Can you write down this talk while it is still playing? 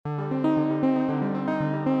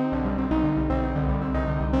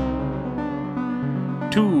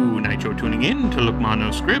Tonight you're tuning in to Look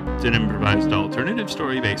Monoscript, an improvised alternative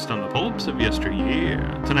story based on the pulps of yesteryear.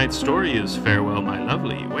 Tonight's story is Farewell My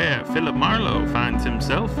Lovely, where Philip Marlowe finds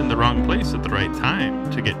himself in the wrong place at the right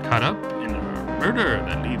time to get caught up in a murder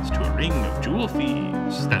that leads to a ring of jewel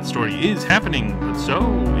thieves. That story is happening, but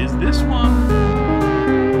so is this one.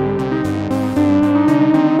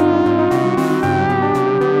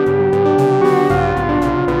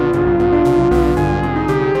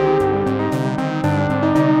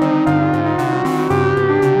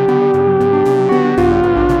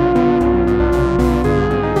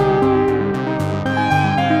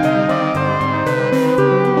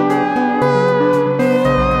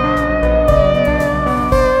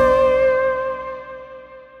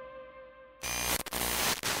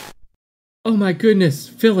 Oh my goodness,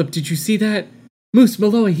 Philip, did you see that? Moose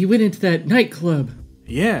Malloy, he went into that nightclub.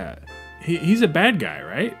 Yeah, he's a bad guy,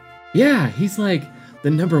 right? Yeah, he's like the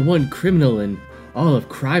 #1 criminal in all of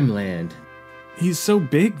Crimeland. He's so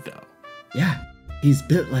big, though. Yeah, he's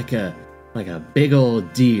built like a big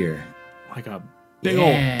old deer. Like a big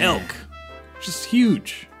old elk. Just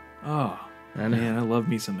huge. Oh, I know. Man, I love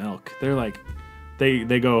me some elk. They're like,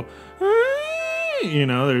 they go, you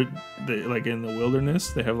know, they're like in the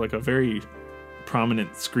wilderness. They have like a very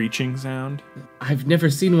prominent screeching sound. I've never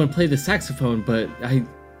seen one play the saxophone, but I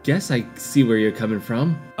guess I see where you're coming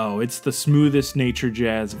from. Oh, it's the smoothest nature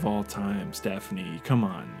jazz of all time, Stephanie. Come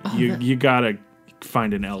on. You gotta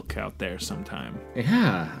find an elk out there sometime.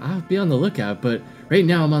 Yeah, I'll be on the lookout, but right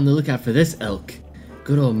now I'm on the lookout for this elk.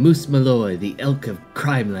 Good old Moose Malloy, the elk of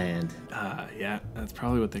Crimeland. Yeah, that's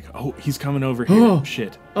probably what they call. Oh, he's coming over here. Oh.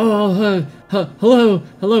 Shit. Oh,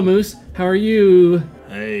 hello, Moose. How are you?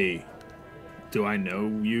 Hey, do I know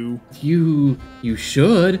you? You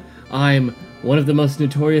should. I'm one of the most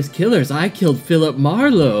notorious killers. I killed Philip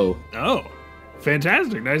Marlowe. Oh,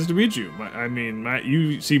 fantastic. Nice to meet you.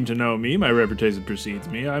 You seem to know me. My reputation precedes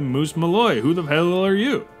me. I'm Moose Malloy. Who the hell are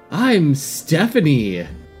you? I'm Stephanie.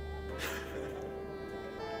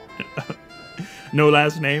 No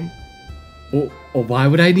last name? Oh, why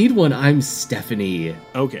would I need one? I'm Stephanie.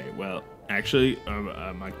 Okay, well, actually,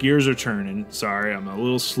 my gears are turning. Sorry, I'm a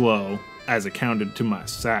little slow, as accounted to my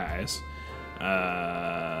size.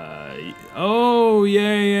 Oh,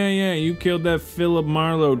 yeah. You killed that Philip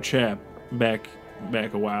Marlowe chap back a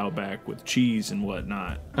while back with cheese and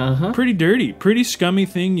whatnot. Uh-huh. Pretty dirty. Pretty scummy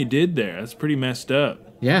thing you did there. That's pretty messed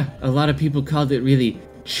up. Yeah, a lot of people called it really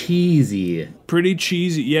cheesy. Pretty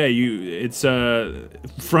cheesy. Yeah, it's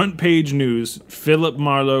front page news. Philip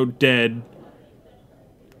Marlowe dead.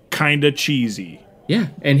 Kinda cheesy. Yeah,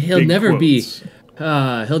 and he'll Big never quotes.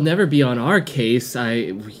 he'll never be on our case.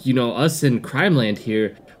 Us in Crimeland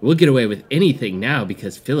here, we'll get away with anything now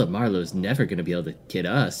because Philip Marlowe's never going to be able to get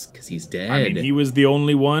us because he's dead. I mean, he was the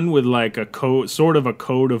only one with like a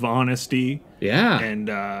code of honesty. Yeah.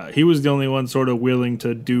 And he was the only one sort of willing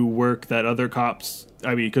to do work that other cops,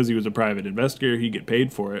 because he was a private investigator, he'd get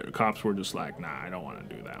paid for it. Cops were just like, nah, I don't want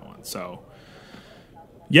to do that one. So,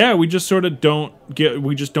 yeah, we just sort of don't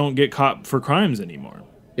get caught for crimes anymore.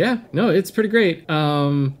 Yeah, no, it's pretty great.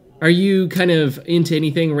 Are you kind of into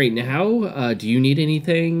anything right now? Do you need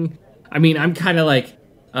anything? I mean, I'm kind of like,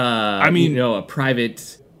 a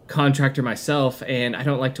private contractor myself, and I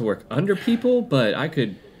don't like to work under people, but I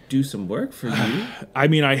could do some work for you. I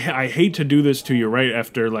mean, I hate to do this to you right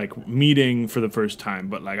after, like, meeting for the first time,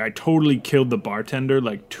 but, like, I totally killed the bartender,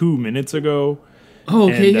 like, 2 minutes ago. Oh,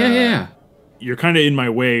 okay, and, yeah. You're kind of in my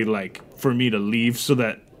way, like, for me to leave so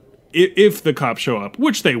that if the cops show up,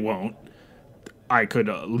 which they won't, I could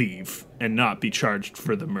leave and not be charged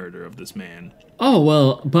for the murder of this man. Oh,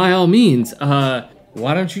 well, by all means, why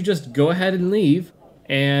don't you just go ahead and leave,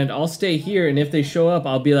 and I'll stay here, and if they show up,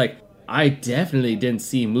 I'll be like, I definitely didn't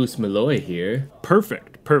see Moose Malloy here.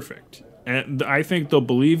 Perfect. And I think they'll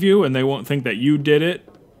believe you, and they won't think that you did it,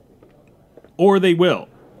 or they will.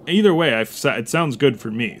 Either way, it sounds good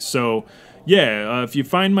for me. So, yeah, if you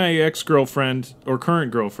find my ex-girlfriend, or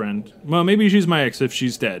current girlfriend, well, maybe she's my ex if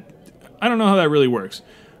she's dead. I don't know how that really works.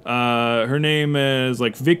 Her name is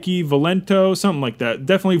like Vicky Valento, something like that.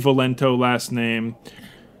 Definitely Valento last name.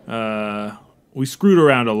 We screwed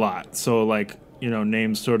around a lot, so like,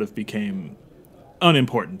 names sort of became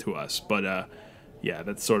unimportant to us. But yeah,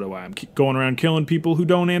 that's sort of why I'm going around killing people who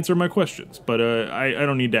don't answer my questions. But I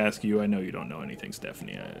don't need to ask you. I know you don't know anything,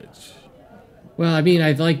 Stephanie. Well, I mean,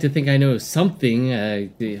 I'd like to think I know something.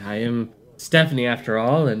 I am Stephanie after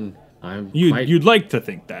all, and You'd like to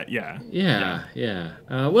think that, yeah. Yeah.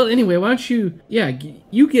 Well, anyway, why don't you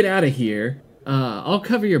get out of here. I'll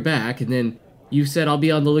cover your back, and then you said I'll be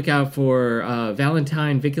on the lookout for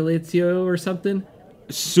Valentine Vigilizio or something?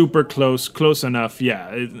 super close enough.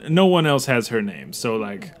 Yeah, no one else has her name, so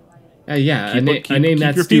like. Yeah, a name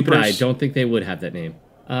that's stupid. I don't think they would have that name.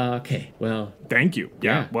 Okay, well. Thank you.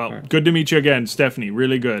 Yeah, well, right. Good to meet you again, Stephanie.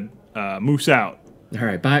 Really good. Moose out. All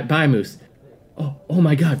right, bye, Moose. Oh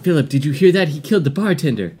my God, Philip, did you hear that? He killed the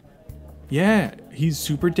bartender. Yeah, he's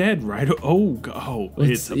super dead, right?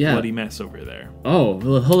 It's a bloody mess over there. Oh,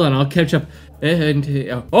 well, hold on, I'll catch up. And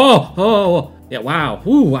yeah, wow,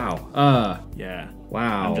 ooh, wow. Yeah,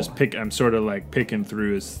 wow. I'm sort of like picking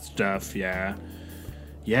through his stuff. Yeah,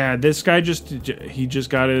 this guy just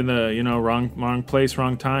got in the wrong place,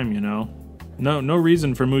 wrong time. No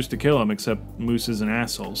reason for Moose to kill him except Moose is an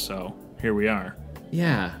asshole. So here we are.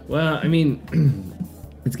 Yeah, well, I mean,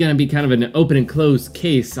 it's gonna be kind of an open and closed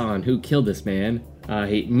case on who killed this man.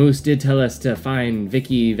 Moose did tell us to find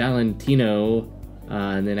Vicky Valentino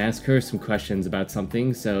and then ask her some questions about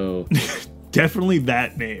something. So definitely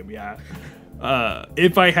that name, yeah.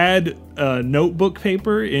 If I had notebook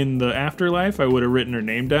paper in the afterlife, I would have written her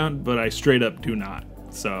name down, but I straight up do not.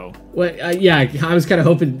 So, well, yeah, I was kind of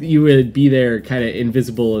hoping you would be there, kind of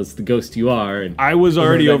invisible as the ghost you are. And I was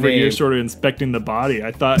already over here, sort of inspecting the body.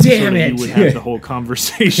 I thought you would have the whole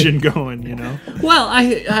conversation going. Well,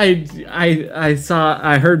 I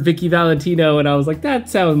heard Vicky Valentino, and I was like, that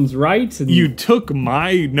sounds right. And you took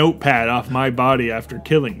my notepad off my body after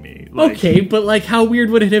killing me. Okay, but like, how weird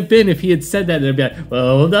would it have been if he had said that and I'd be like,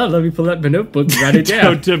 well, hold on, let me pull out my notebook and write it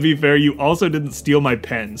down. To be fair, you also didn't steal my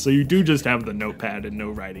pen, so you do just have the notepad and no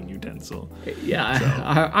writing utensil. Yeah, so.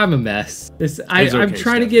 I'm a mess. I'm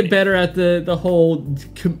trying to get better at the whole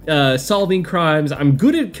solving crimes. I'm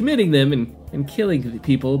good at committing them and killing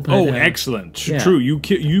people. But, excellent. Yeah. True, you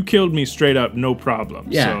killed me straight up, no problem.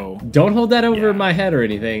 Yeah, so, don't hold that over my head or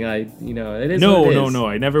anything. It is No, what it is. No,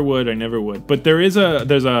 I never would. But there's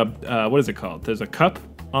a what is it called? There's a cup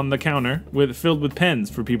on the counter filled with pens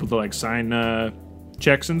for people to like sign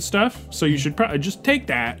checks and stuff. So you should probably just take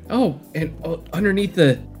that. Oh, and underneath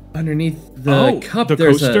the cup, the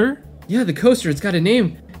there's coaster. The coaster. It's got a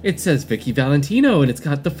name. It says Vicky Valentino, and it's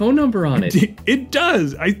got the phone number on it. It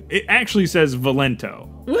does. It actually says Valento.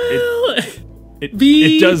 Well,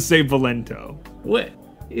 it does say Valento. What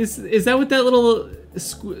is that? What that little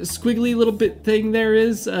squiggly little bit thing there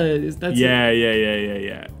is? Yeah.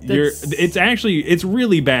 It's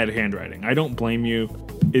really bad handwriting. I don't blame you.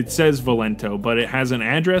 It says Valento, but it has an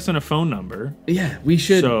address and a phone number. Yeah, we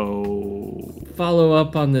should follow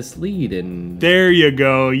up on this lead and. There you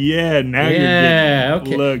go. Yeah, now you're getting.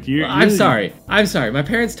 Okay. Look, I'm sorry. My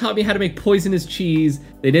parents taught me how to make poisonous cheese.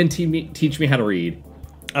 They didn't teach me how to read.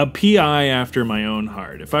 A PI after my own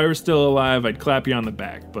heart. If I were still alive, I'd clap you on the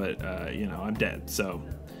back, but I'm dead. So,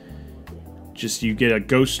 just you get a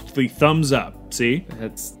ghostly thumbs up. See?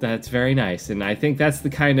 That's very nice, and I think that's the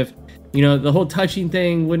kind of. The whole touching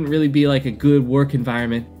thing wouldn't really be like a good work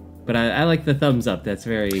environment, but I like the thumbs up. That's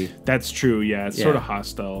true. Yeah, it's sort of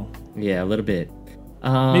hostile. Yeah, a little bit.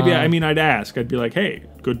 Maybe I'd ask. I'd be like, "Hey,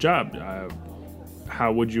 good job.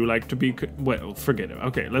 How would you like to be?" Well, forget it.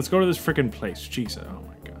 Okay, let's go to this freaking place. Jesus, oh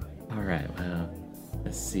my god. All right. Well,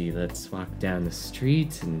 let's see. Let's walk down the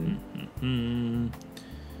street and. Mm-hmm.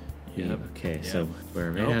 Yep. Okay, so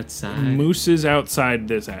we're right outside. Moose is outside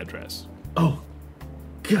this address. Oh,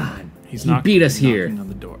 God. He beat us here.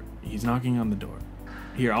 He's knocking on the door.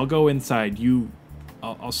 Here, I'll go inside.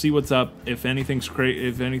 I'll see what's up. If anything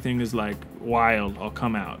is like wild, I'll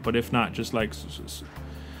come out. But if not, just like,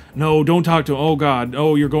 no, don't talk to him. Oh God,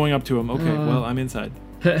 oh, you're going up to him. Okay, well, I'm inside.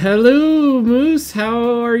 Hello, Moose.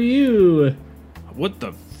 How are you? What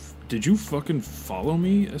the? Did you fucking follow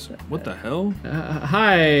me? What the hell?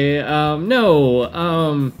 Hi.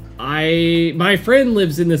 No. My friend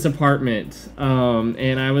lives in this apartment.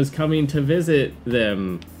 And I was coming to visit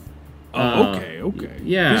them. Oh, okay.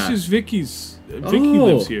 Yeah. This is Vicky's. Vicky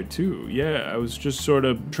lives here too. Yeah, I was just sort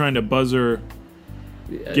of trying to buzz her.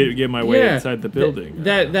 Get my way inside the building.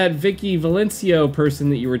 That Vicky Valencio person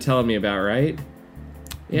that you were telling me about, right?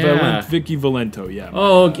 Yeah. Vicky Valento, yeah.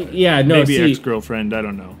 Oh, okay. Yeah, no, maybe ex-girlfriend, I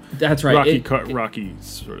don't know. That's right. Rocky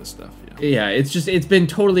sort of stuff, yeah. Yeah, it's been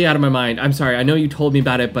totally out of my mind. I'm sorry, I know you told me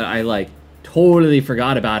about it, but I, totally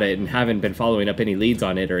forgot about it and haven't been following up any leads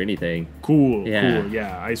on it or anything. Cool,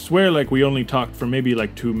 yeah. I swear, we only talked for maybe,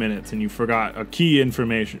 2 minutes, and you forgot a key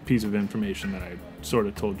piece of information that I sort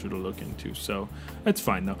of told you to look into, so that's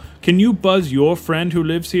fine though. Can you buzz your friend who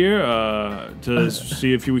lives here to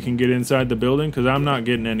see if we can get inside the building? Because I'm not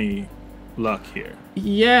getting any luck here.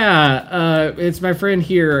 Yeah, it's my friend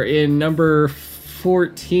here in number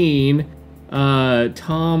 14,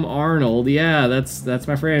 Tom Arnold. Yeah, that's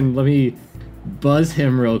my friend. Let me buzz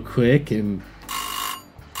him real quick and.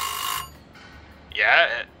 Yeah,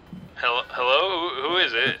 Hello? Who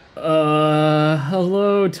is it?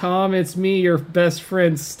 Hello, Tom. It's me, your best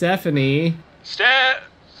friend, Stephanie.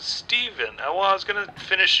 Steven. Well, I was gonna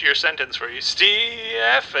finish your sentence for you.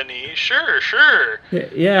 Stephanie. Sure.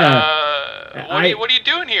 Yeah. What are you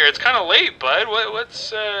doing here? It's kind of late, bud.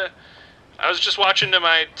 What's I was just watching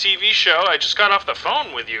my TV show. I just got off the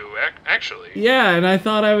phone with you, actually. Yeah, and I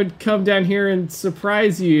thought I would come down here and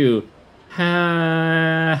surprise you.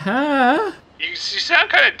 Ha. You sound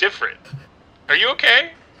kind of different. Are you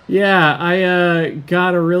okay? Yeah, I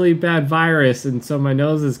got a really bad virus, and so my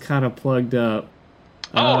nose is kind of plugged up.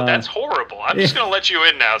 Oh, that's horrible. I'm just going to let you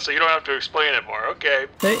in now so you don't have to explain it more. Okay.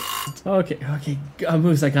 Hey, okay.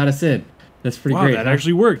 Moose, I got us in. That's pretty great. Wow, that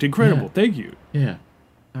actually worked. Incredible. Yeah. Thank you. Yeah.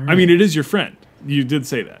 All right. I mean, it is your friend. You did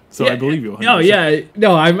say that, so I believe you 100%. Oh, yeah.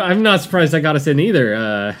 No, I'm not surprised I got us in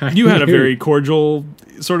either. You had a very cordial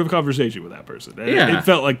sort of conversation with that person. Yeah. It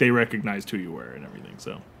felt like they recognized who you were and everything,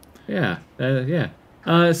 so. Yeah.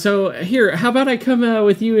 So here, how about I come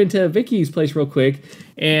with you into Vicky's place real quick,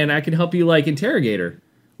 and I can help you, interrogate her.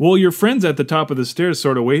 Well, your friend's at the top of the stairs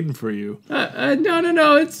sort of waiting for you.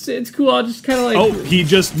 No, it's cool. I'll just kind of Oh, he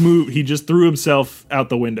just moved. He just threw himself out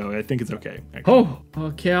the window. I think it's okay. Oh,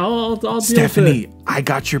 okay. I'll Stephanie, I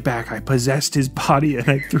got your back. I possessed his body and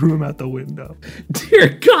I threw him out the window. Dear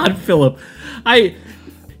God, Philip. You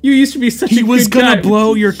used to be such a good guy. He was gonna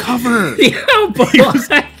blow your cover. Yeah, but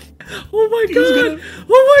oh my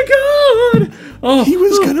God! Oh, he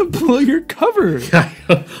was gonna blow your cover.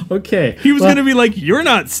 Okay. He was gonna be like, "You're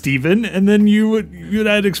not Steven," and then you'd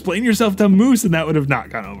have to explain yourself to Moose, and that would have not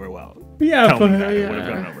gone over well. Yeah, it would have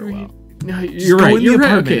gone over well. No, you're right. You're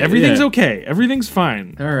right. Okay, everything's okay. Everything's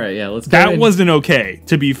fine. All right. Yeah, let's go. That wasn't okay.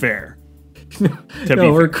 To be fair.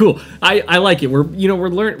 We're cool. I like it. We're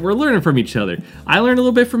learning from each other. I learned a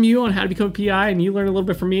little bit from you on how to become a PI, and you learned a little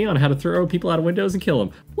bit from me on how to throw people out of windows and kill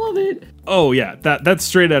them. Love it. Oh yeah, that's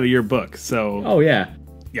straight out of your book. So. Oh yeah.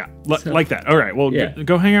 Yeah, like that. All right. Well,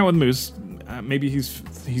 go hang out with Moose. Maybe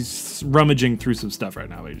he's rummaging through some stuff right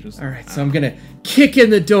now. All right. So I'm gonna kick in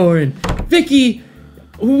the door, and Vicky,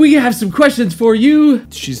 we have some questions for you.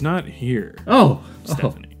 She's not here. Oh,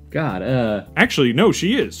 Stephanie. God, Actually, no,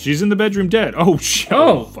 she is. She's in the bedroom dead. Oh, shit.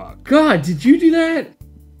 Oh, fuck. God, did you do that?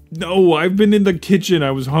 No, I've been in the kitchen.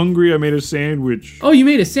 I was hungry. I made a sandwich. Oh, you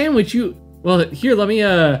made a sandwich? Well, here, let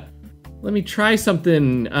me try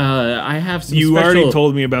something. I have some You already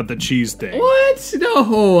told me about the cheese thing. What?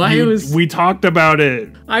 No, we talked about it.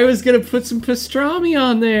 I was gonna put some pastrami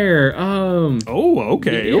on there. Oh,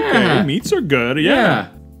 okay, yeah. Okay. Meats are good, yeah.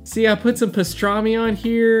 See, I put some pastrami on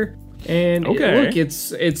here. And look,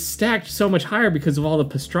 it's stacked so much higher because of all the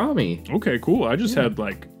pastrami. Okay, cool. I just had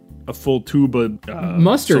a full tube of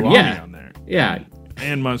mustard, salami on there. Yeah.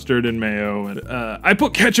 And mustard and mayo. And I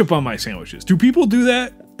put ketchup on my sandwiches. Do people do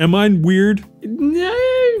that? Am I weird?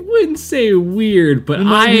 I wouldn't say weird, but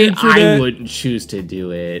I wouldn't choose to do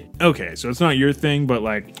it. Okay, so it's not your thing, but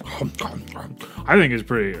I think it's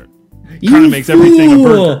pretty kind of makes everything a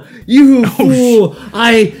burger. You fool!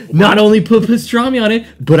 I not only put pastrami on it,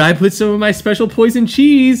 but I put some of my special poison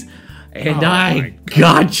cheese. And I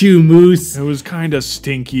got you, Moose. It was kind of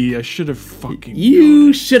stinky. I should have fucking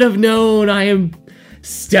You should have known. I am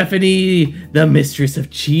Stephanie, the mistress of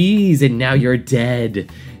cheese, and now you're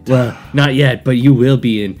dead. Well, not yet, but you will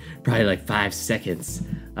be in probably 5 seconds.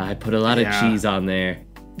 I put a lot of cheese on there.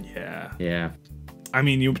 Yeah. I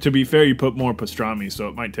mean, to be fair, you put more pastrami, so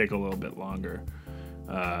it might take a little bit longer.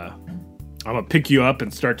 I'm gonna pick you up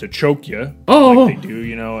and start to choke you, like they do, when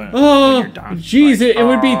you're done. Jeez, it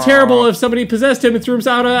would be terrible if somebody possessed him and threw him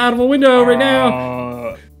out of a window right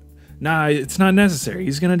now. Nah, it's not necessary.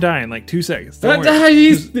 He's gonna die in 2 seconds. Don't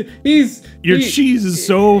worry. Your cheese is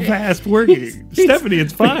so fast working. Stephanie,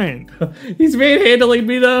 it's fine. He's manhandling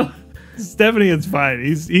me though. Stephanie, it's fine.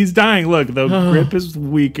 He's dying. Look, the grip is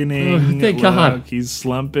weakening. Thank God. He's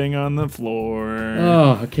slumping on the floor.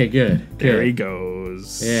 Oh, okay, good. There he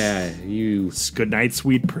goes. Yeah, Good night,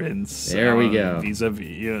 sweet prince. There we go. Vis-a-vis.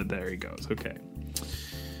 Yeah, there he goes. Okay.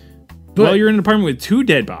 Well, you're in an apartment with 2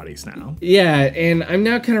 dead bodies now. Yeah, and I'm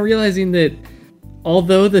now kind of realizing that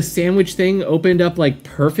although the sandwich thing opened up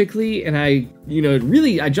perfectly, and I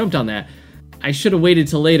jumped on that. I should have waited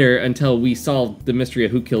till later until we solved the mystery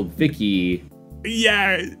of who killed Vicky.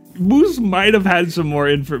 Yeah, Moose might have had some more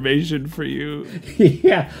information for you.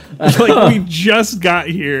 Yeah. We just got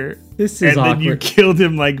here. This is awkward. And then you killed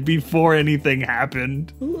him before anything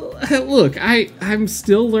happened. Look, I'm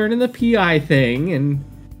still learning the PI thing, and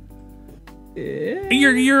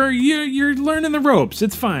you're learning the ropes.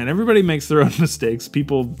 It's fine. Everybody makes their own mistakes.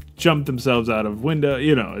 People jump themselves out of window.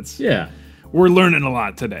 We're learning a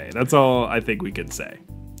lot today. That's all I think we could say.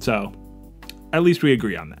 So, At least we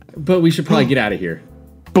agree on that. But we should probably get out of here.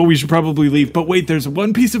 But we should probably leave. But wait, there's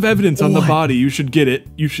one piece of evidence on the body. You should get it.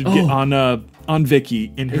 You should get on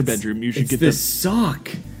Vicky in her bedroom. You should get this sock.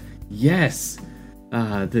 Yes.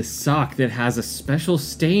 This sock that has a special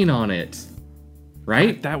stain on it.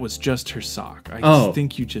 Right? That was just her sock. I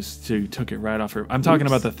think you just took it right off her. I'm talking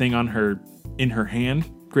about the thing on her, in her hand,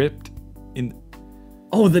 gripped in.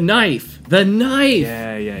 Oh, the knife. The knife.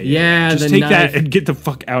 Yeah. Just take that and get the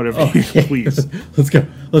fuck out of here, please. Let's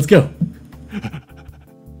go.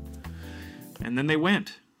 And then they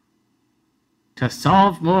went. To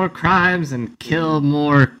solve more crimes and kill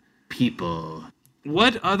more people.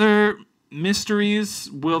 What other mysteries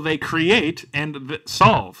will they create and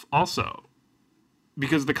solve also?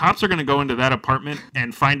 Because the cops are going to go into that apartment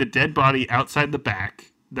and find a dead body outside the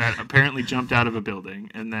back that apparently jumped out of a building.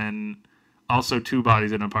 And then also 2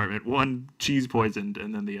 bodies in an apartment. One cheese poisoned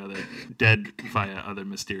and then the other dead via other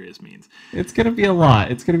mysterious means. It's going to be a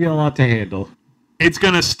lot. It's going to be a lot to handle. It's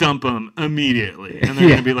going to stump them immediately. And they're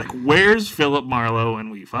going to be like, where's Philip Marlowe?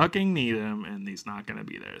 And we fucking need him. And he's not going to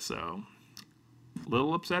be there. So, a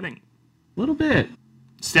little upsetting. A little bit.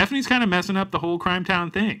 Stephanie's kind of messing up the whole Crime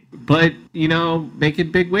Town thing. But,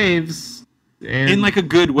 making big waves. And... in like a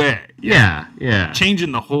good way. Yeah.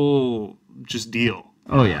 Changing the whole just deal.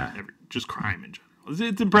 Oh, yeah. Just crime in general.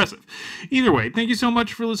 It's impressive. Either way, thank you so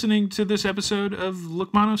much for listening to this episode of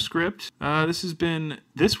Look Monoscript. This has been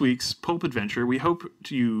this week's Pulp Adventure. We hope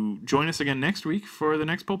you join us again next week for the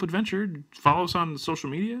next Pulp Adventure. Follow us on social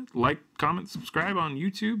media, like, comment, subscribe on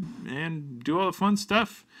YouTube, and do all the fun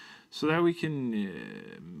stuff so that we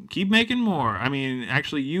can keep making more. I mean,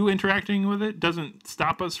 actually, you interacting with it doesn't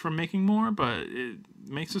stop us from making more, but it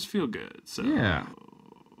makes us feel good. So, yeah.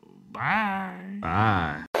 Bye.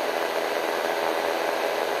 Bye.